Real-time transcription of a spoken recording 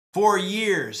For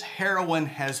years, heroin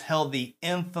has held the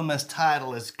infamous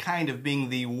title as kind of being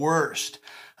the worst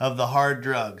of the hard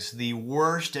drugs, the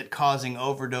worst at causing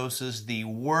overdoses, the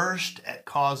worst at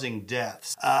causing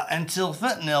deaths. Until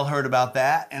fentanyl heard about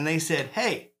that and they said,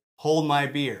 hey, hold my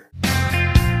beer.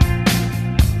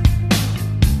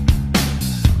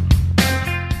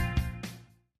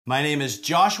 My name is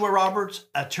Joshua Roberts,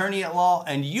 attorney at law,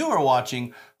 and you are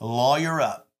watching Lawyer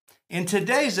Up. In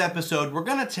today's episode, we're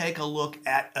going to take a look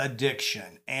at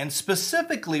addiction, and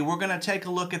specifically, we're going to take a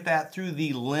look at that through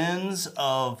the lens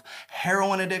of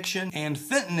heroin addiction and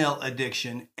fentanyl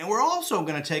addiction, and we're also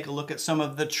going to take a look at some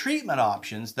of the treatment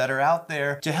options that are out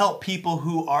there to help people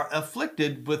who are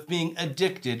afflicted with being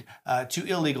addicted to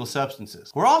illegal substances.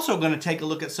 We're also going to take a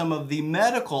look at some of the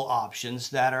medical options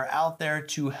that are out there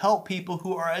to help people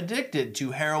who are addicted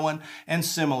to heroin and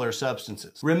similar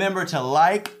substances. Remember to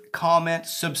like, comment,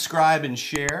 subscribe, and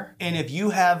share. And if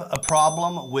you have a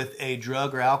problem with a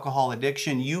drug or alcohol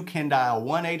addiction, you can dial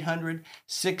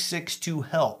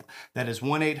 1-800-662-HELP. That is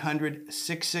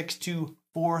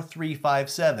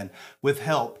 1-800-662-4357 with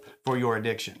help for your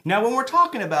addiction. Now, when we're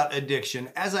talking about addiction,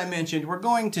 as I mentioned, we're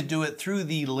going to do it through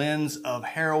the lens of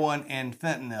heroin and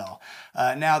fentanyl.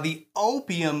 Now, the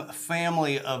opium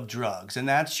family of drugs, and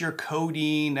that's your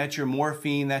codeine, that's your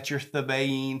morphine, that's your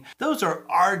thebaine, those are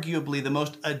arguably the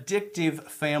most addictive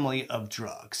family of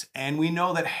drugs. And we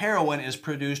know that heroin is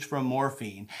produced from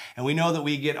morphine, and we know that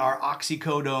we get our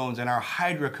oxycodones and our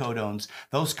hydrocodones.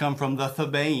 Those come from the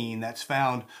thebaine that's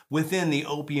found within the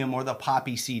opium or the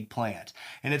poppy seed plant.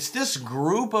 And it's this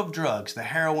group of drugs, the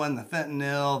heroin, the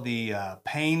fentanyl, the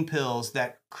pain pills,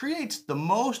 that creates the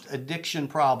most addiction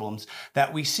problems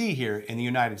that we see here in the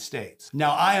United States.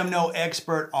 Now, I am no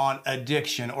expert on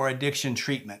addiction or addiction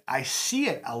treatment. I see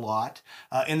it a lot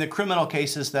in the criminal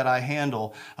cases that I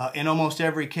handle. In almost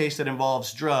every case that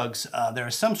involves drugs, there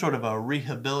is some sort of a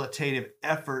rehabilitative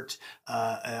effort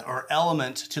or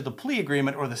element to the plea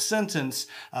agreement or the sentence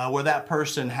where that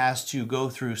person has to go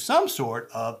through some sort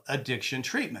of addiction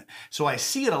treatment. So I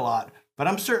see it a lot, but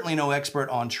I'm certainly no expert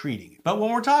on treating it. But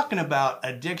when we're talking about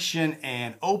addiction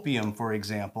and opium, for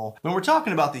example, when we're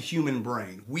talking about the human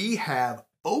brain, we have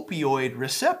opioid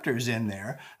receptors in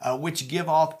there, which give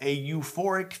off a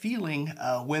euphoric feeling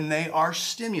when they are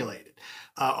stimulated.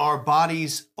 Our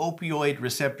body's opioid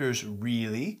receptors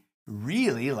really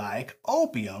like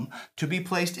opium to be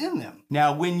placed in them.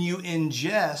 Now, when you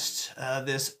ingest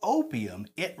this opium,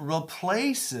 it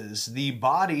replaces the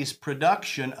body's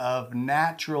production of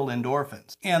natural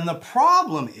endorphins. And the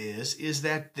problem is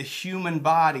that the human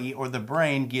body or the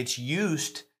brain gets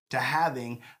used to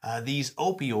having these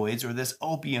opioids or this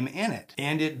opium in it.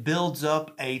 And it builds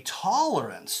up a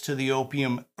tolerance to the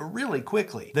opium really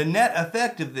quickly. The net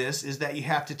effect of this is that you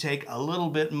have to take a little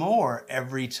bit more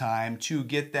every time to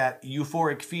get that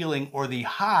euphoric feeling or the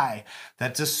high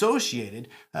that's associated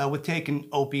with taking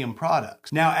opium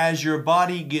products. Now, as your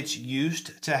body gets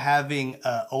used to having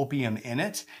opium in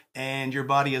it, and your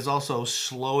body is also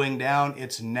slowing down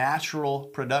its natural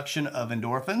production of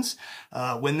endorphins,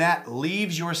 when that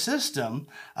leaves your system,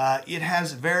 it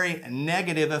has very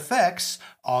negative effects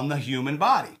on the human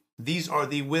body. These are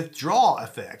the withdrawal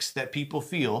effects that people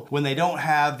feel when they don't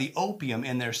have the opium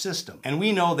in their system. And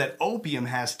we know that opium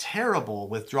has terrible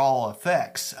withdrawal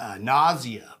effects,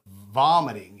 nausea,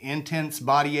 vomiting, intense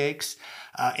body aches,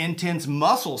 intense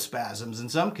muscle spasms in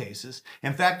some cases.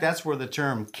 In fact, that's where the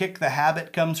term kick the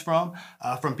habit comes from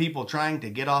people trying to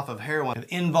get off of heroin.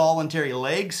 Involuntary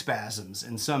leg spasms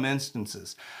in some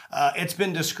instances. It's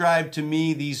been described to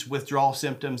me, these withdrawal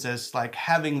symptoms, as like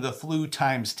having the flu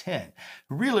times 10.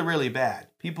 Really bad.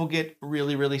 People get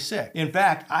really sick. In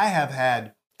fact, I have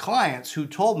had clients who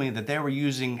told me that they were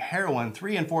using heroin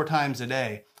 3 and 4 times a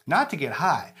day, not to get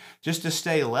high, just to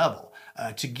stay level.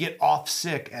 To get off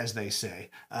sick, as they say,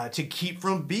 to keep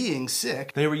from being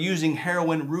sick. They were using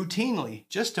heroin routinely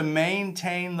just to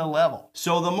maintain the level.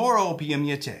 So the more opium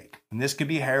you take, and this could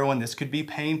be heroin, this could be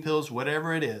pain pills,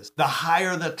 whatever it is, the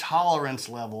higher the tolerance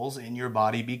levels in your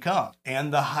body become.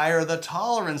 And the higher the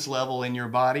tolerance level in your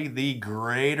body, the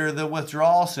greater the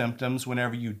withdrawal symptoms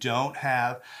whenever you don't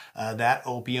have that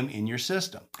opium in your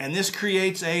system. And this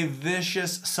creates a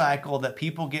vicious cycle that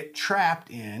people get trapped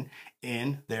in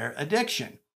their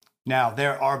addiction. Now,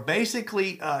 there are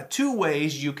basically 2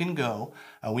 ways you can go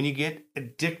when you get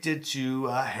addicted to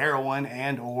heroin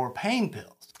and or pain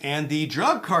pills. And the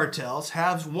drug cartels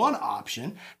have one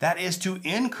option, that is to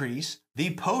increase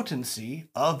the potency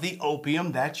of the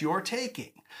opium that you're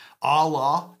taking. a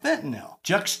la fentanyl.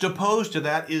 Juxtaposed to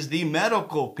that is the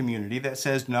medical community that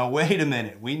says, no, wait a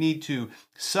minute, we need to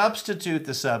substitute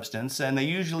the substance, and they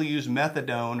usually use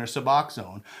methadone or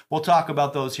Suboxone. We'll talk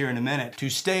about those here in a minute, to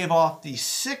stave off the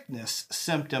sickness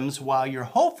symptoms while you're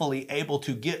hopefully able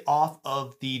to get off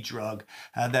of the drug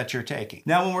that you're taking.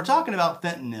 Now, when we're talking about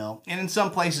fentanyl, and in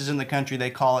some places in the country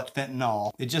they call it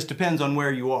fentanyl, it just depends on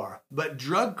where you are, but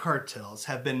drug cartels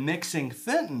have been mixing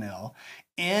fentanyl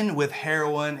in with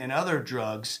heroin and other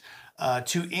drugs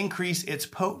to increase its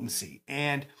potency.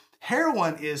 And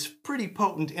heroin is pretty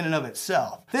potent in and of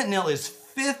itself. Fentanyl is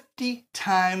 50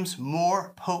 times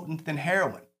more potent than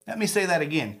heroin. Let me say that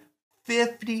again.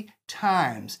 50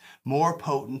 times more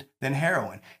potent than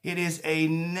heroin. It is a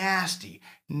nasty,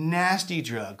 nasty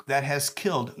drug that has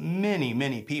killed many,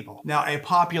 many people. Now, a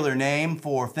popular name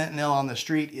for fentanyl on the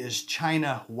street is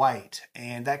China White,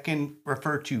 and that can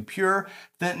refer to pure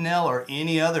fentanyl or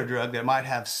any other drug that might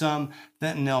have some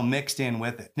fentanyl mixed in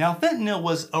with it. Now, fentanyl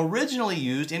was originally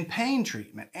used in pain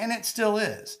treatment, and it still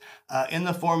is, in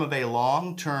the form of a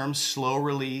long-term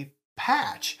slow-release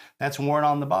patch that's worn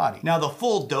on the body. Now, the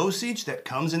full dosage that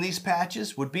comes in these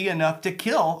patches would be enough to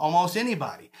kill almost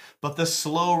anybody, but the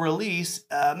slow release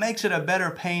makes it a better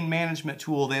pain management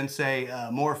tool than, say,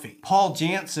 morphine. Paul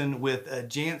Janssen with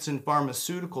Janssen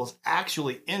Pharmaceuticals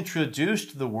actually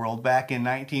introduced the world back in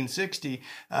 1960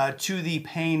 to the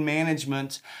pain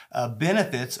management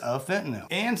benefits of fentanyl.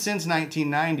 And since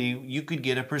 1990, you could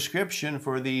get a prescription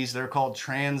for these, they're called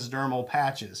transdermal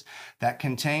patches, that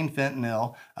contain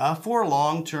fentanyl for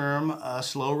long-term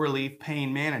slow relief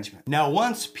pain management. Now,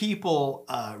 once people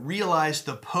realized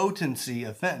the potency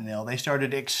of fentanyl, they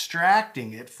started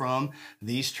extracting it from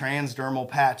these transdermal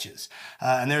patches.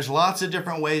 And there's lots of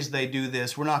different ways they do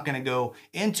this. We're not going to go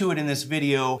into it in this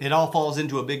video. It all falls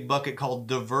into a big bucket called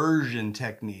diversion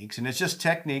techniques. And it's just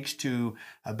techniques to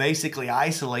basically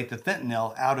isolate the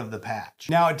fentanyl out of the patch.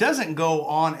 Now, it doesn't go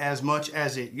on as much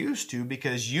as it used to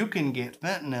because you can get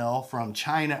fentanyl from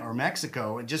China or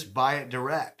Mexico and just buy it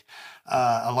direct.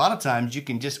 A lot of times you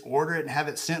can just order it and have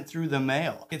it sent through the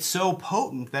mail. It's so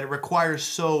potent that it requires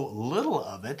so little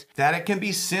of it that it can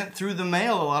be sent through the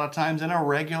mail a lot of times in a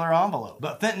regular envelope.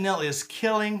 But fentanyl is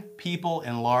killing people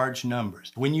in large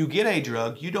numbers. When you get a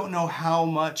drug, you don't know how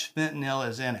much fentanyl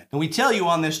is in it. And we tell you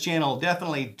on this channel,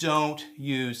 definitely don't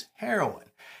use heroin.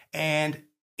 And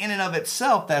in and of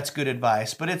itself, that's good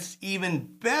advice, but it's even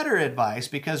better advice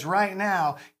because right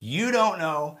now, you don't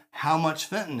know how much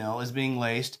fentanyl is being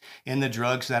laced in the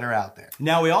drugs that are out there.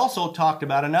 Now, we also talked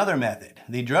about another method.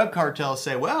 The drug cartels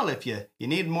say, well, if you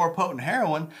need more potent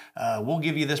heroin, we'll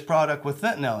give you this product with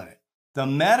fentanyl in it. The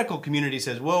medical community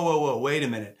says, whoa, whoa, whoa, wait a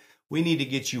minute. We need to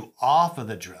get you off of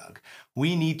the drug.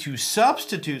 We need to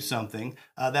substitute something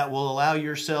that will allow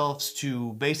yourselves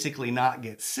to basically not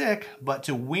get sick, but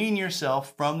to wean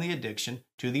yourself from the addiction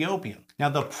to the opium. Now,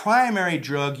 the primary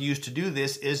drug used to do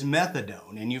this is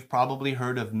methadone, and you've probably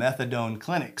heard of methadone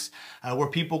clinics where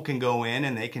people can go in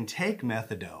and they can take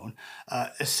methadone.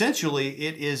 Essentially,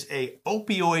 it is a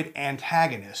opioid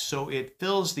antagonist, so it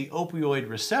fills the opioid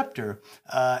receptor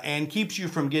and keeps you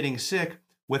from getting sick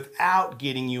without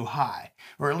getting you high,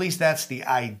 or at least that's the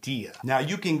idea. Now,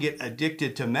 you can get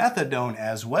addicted to methadone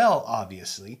as well,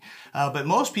 obviously, but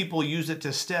most people use it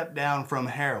to step down from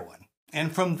heroin.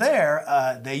 And from there,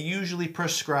 they usually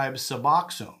prescribe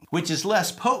Suboxone, which is less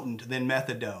potent than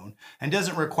methadone and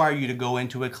doesn't require you to go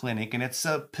into a clinic. And it's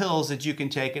pills that you can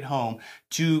take at home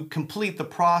to complete the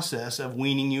process of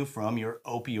weaning you from your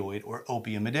opioid or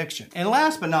opium addiction. And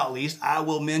last but not least, I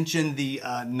will mention the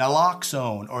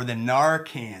naloxone or the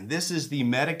Narcan. This is the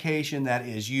medication that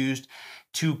is used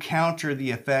to counter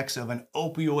the effects of an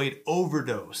opioid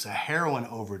overdose, a heroin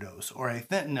overdose, or a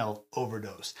fentanyl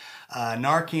overdose.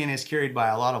 Narcan is carried by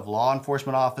a lot of law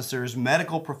enforcement officers,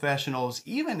 medical professionals,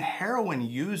 even heroin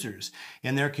users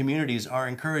in their communities are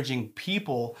encouraging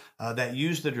people that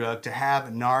use the drug to have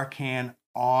Narcan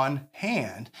on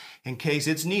hand in case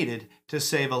it's needed to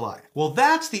save a life. Well,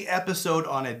 that's the episode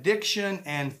on addiction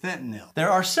and fentanyl. There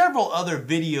are several other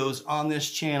videos on this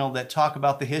channel that talk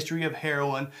about the history of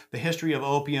heroin, the history of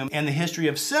opium, and the history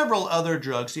of several other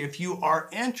drugs. If you are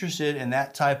interested in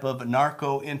that type of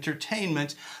narco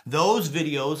entertainment, those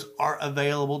videos are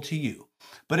available to you.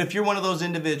 But if you're one of those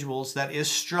individuals that is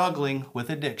struggling with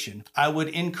addiction, I would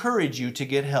encourage you to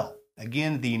get help.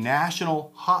 Again, the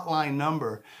national hotline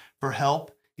number for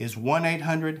help is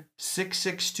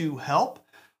 1-800-662-HELP,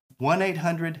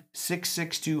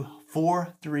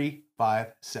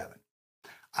 1-800-662-4357.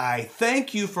 I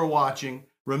thank you for watching.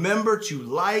 Remember to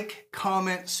like,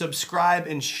 comment, subscribe,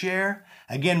 and share.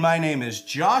 Again, my name is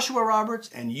Joshua Roberts,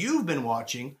 and you've been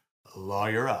watching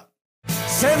lawyer up.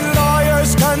 Send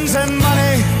lawyers, guns, and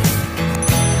money.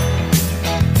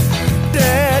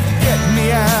 Dad, get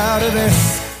me out of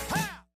this.